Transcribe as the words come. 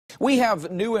We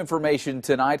have new information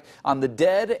tonight on the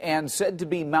dead and said to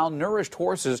be malnourished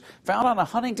horses found on a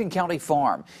Huntington County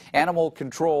farm. Animal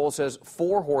Control says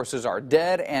 4 horses are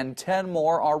dead and 10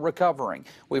 more are recovering.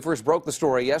 We first broke the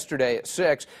story yesterday at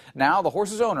 6. Now the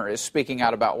horse's owner is speaking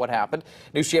out about what happened.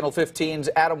 News Channel 15's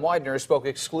Adam Widener spoke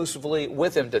exclusively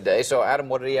with him today. So, Adam,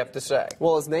 what did he have to say?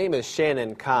 Well, his name is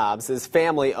Shannon Cobbs. His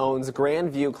family owns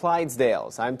Grandview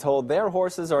Clydesdales. I'm told their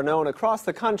horses are known across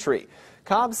the country.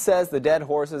 Cobbs says the dead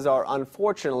horses are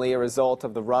unfortunately a result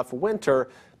of the rough winter,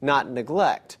 not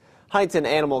neglect. Huntington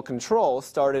Animal Control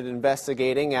started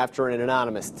investigating after an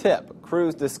anonymous tip.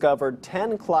 Crews discovered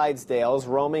 10 Clydesdales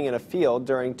roaming in a field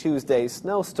during Tuesday's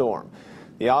snowstorm.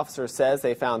 The officer says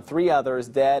they found 3 others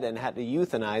dead and had to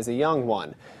euthanize a young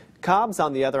one. Cobbs,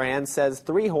 on the other hand, says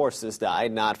 3 horses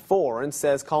died, not 4, and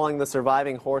says calling the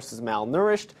surviving horses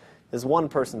malnourished is one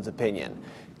person's opinion.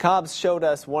 Cobbs showed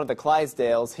us one of the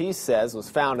Clydesdales he says was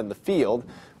found in the field.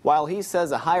 While he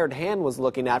says a hired hand was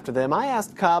looking after them, I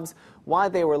asked Cobbs why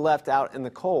they were left out in the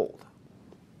cold.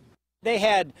 They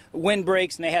had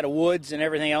windbreaks and they had woods and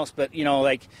everything else, but you know,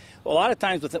 like a lot of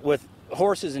times with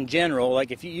horses in general,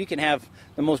 like if you can have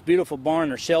the most beautiful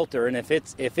barn or shelter, and if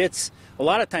it's a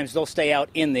lot of times they'll stay out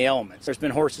in the elements. There's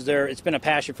been horses there. It's been a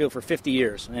pasture field for 50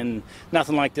 years, and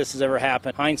nothing like this has ever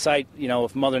happened. Hindsight, you know,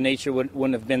 if Mother Nature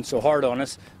wouldn't have been so hard on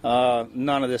us,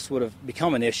 none of this would have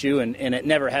become an issue, and it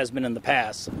never has been in the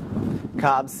past.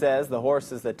 Cobbs says the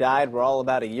horses that died were all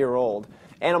about a year old.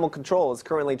 Animal Control is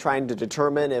currently trying to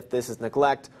determine if this is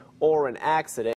neglect or an accident.